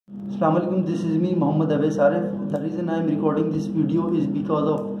Assalamu alaikum, this is me Muhammad Awais Arif. The reason I am recording this video is because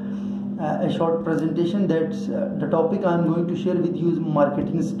of a short presentation. That's the topic I am going to share with you is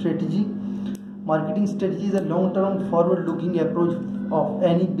marketing strategy. Marketing strategy is a long-term forward-looking approach of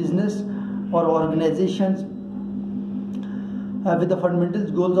any business or organizations with the fundamental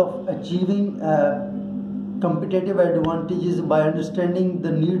goals of achieving competitive advantages by understanding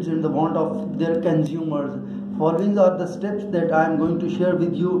the needs and the want of their consumers. Following are the steps that I am going to share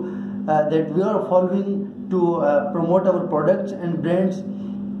with you that we are following to promote our products and brands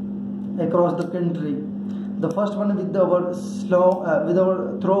across the country. The first one with our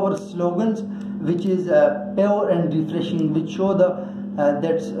through our slogans, which is pure and refreshing, which show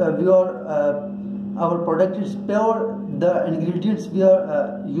our product is pure. The ingredients we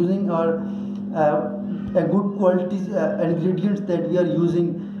are using are a good quality ingredients that we are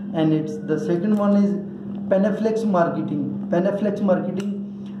using, and it's the second one is Panaflex marketing. Panaflex marketing,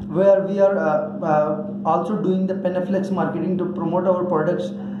 where we are also doing the Panaflex marketing to promote our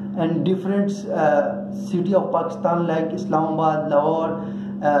products and different city of Pakistan like Islamabad, Lahore,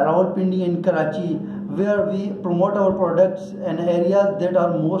 Rawalpindi and Karachi, where we promote our products in areas that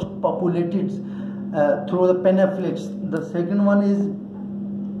are most populated through the Panaflex. The second one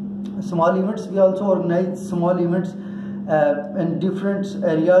is small events. We also organize small events in different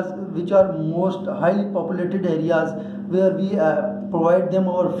areas which are most highly populated areas, where we provide them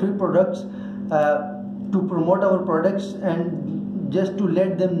our free products to promote our products and just to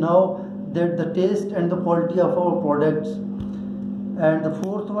let them know that the taste and the quality of our products. And the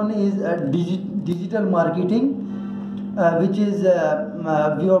fourth one is digital marketing, which is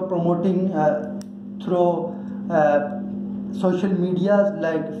we are promoting through social medias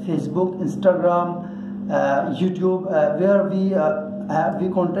like Facebook, Instagram, YouTube, where we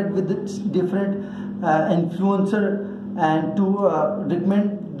contact with different influencer and to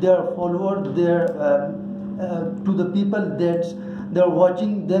recommend their followers to the people that they are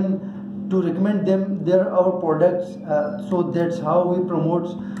watching them, to recommend them our products. So that's how we promote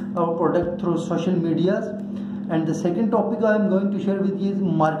our product through social medias. And the second topic I am going to share with you is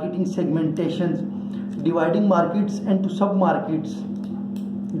marketing segmentations, dividing markets into sub-markets.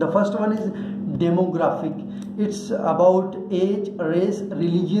 The first one is demographic. It's about age, race,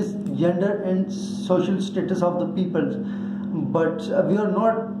 religious, gender and social status of the people, but we are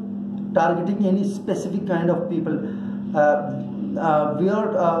not targeting any specific kind of people. We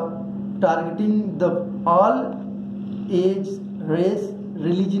are targeting all age, race,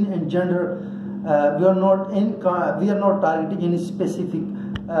 religion and gender. We are not targeting any specific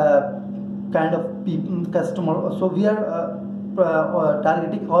kind of people, customer. So we are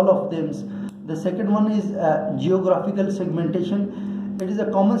targeting all of them. The second one is geographical segmentation. It is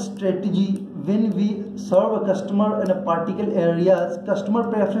a common strategy when we serve a customer in a particular areas. Customer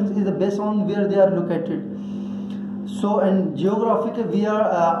preference is based on where they are located. So in geographic, we are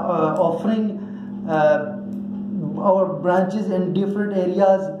offering our branches in different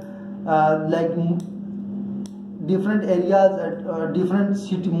areas, like different areas at different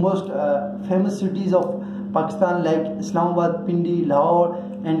city, most famous cities of Pakistan like Islamabad, Pindi, Lahore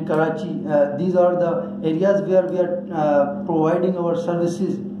and Karachi. These are the areas where we are providing our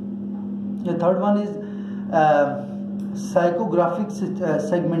services. The third one is psychographic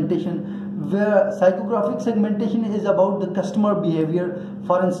segmentation, where psychographic segmentation is about the customer behavior.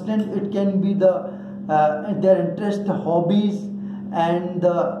 For instance, it can be their interest, hobbies and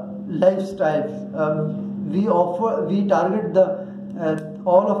the lifestyles. We target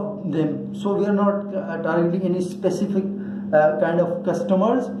all of them, so we are not targeting any specific kind of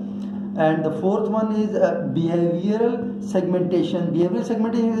customers. And the fourth one is behavioral segmentation. Behavioral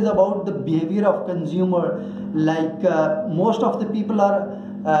segmentation is about the behavior of consumer. Like most of the people are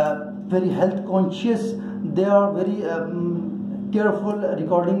very health conscious. They are very careful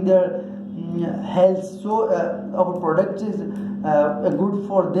regarding their health. So our product is good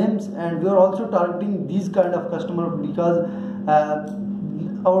for them, and we are also targeting these kind of customer because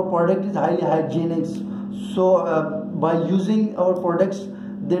our product is highly hygienic. So by using our products,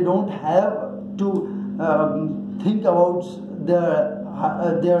 they don't have to think about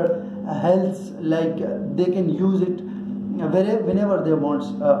their health. Like they can use it whenever they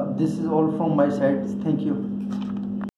want. This is all from my side. Thank you.